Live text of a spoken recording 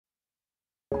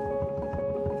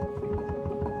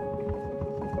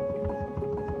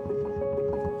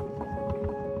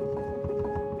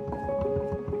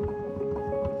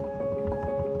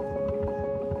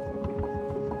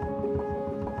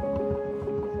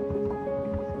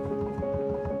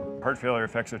Heart failure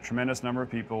affects a tremendous number of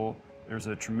people. There's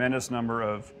a tremendous number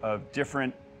of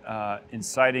different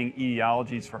inciting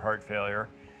etiologies for heart failure,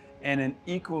 and an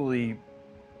equally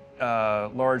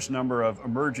large number of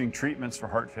emerging treatments for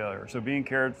heart failure. So being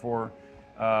cared for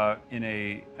in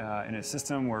a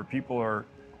system where people are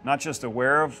not just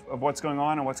aware of what's going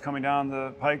on and what's coming down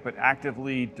the pike, but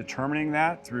actively determining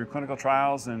that through clinical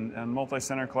trials and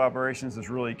multi-center collaborations is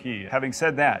really key. Having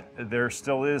said that, there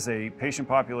still is a patient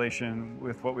population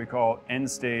with what we call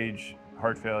end-stage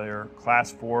heart failure,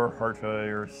 class 4 heart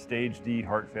failure, stage D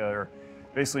heart failure.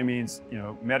 Basically means, you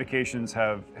know, medications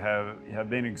have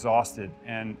been exhausted,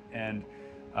 and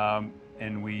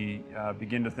we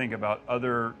begin to think about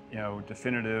other, you know,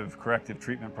 definitive corrective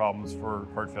treatment problems for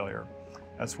heart failure.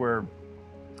 That's where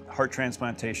heart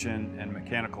transplantation and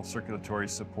mechanical circulatory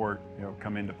support, you know,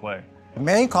 come into play. The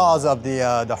main cause of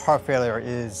the heart failure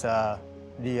is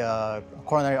the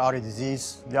coronary artery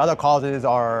disease. The other causes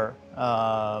are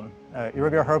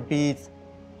irregular heartbeat,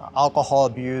 alcohol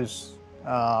abuse,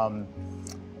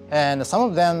 and some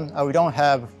of them we don't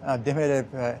have definitive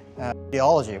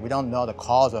etiology. We don't know the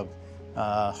cause of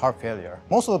heart failure.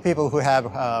 Most of the people who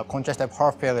have congestive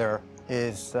heart failure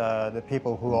is the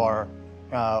people who are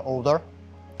older.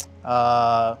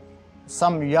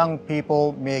 Some young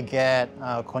people may get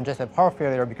congestive heart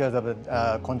failure because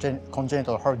of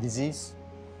congenital heart disease,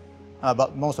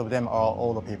 but most of them are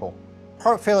older people.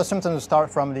 Heart failure symptoms start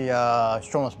from the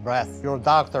shortness of breath. Your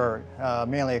doctor,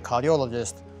 mainly a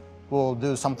cardiologist, will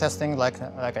do some testing like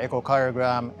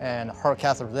echocardiogram and heart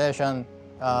catheterization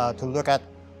to look at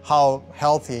how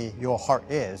healthy your heart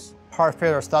is. Heart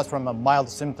failure starts from mild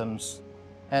symptoms,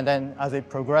 and then as it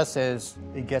progresses,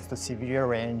 it gets to severe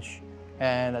range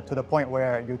and to the point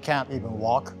where you can't even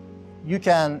walk. You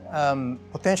can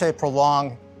potentially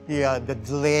prolong the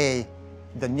delay,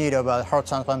 the need of a heart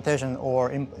transplantation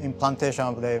or implantation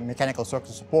of the mechanical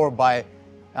circulatory support by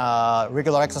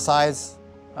regular exercise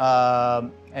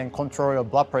and control your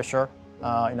blood pressure in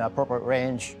an appropriate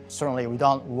range. Certainly, we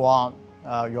don't want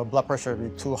your blood pressure to be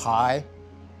too high.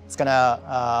 It's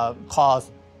gonna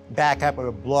cause backup of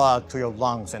your blood to your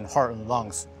lungs and heart and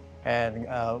lungs and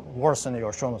worsen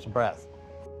your shortness of breath.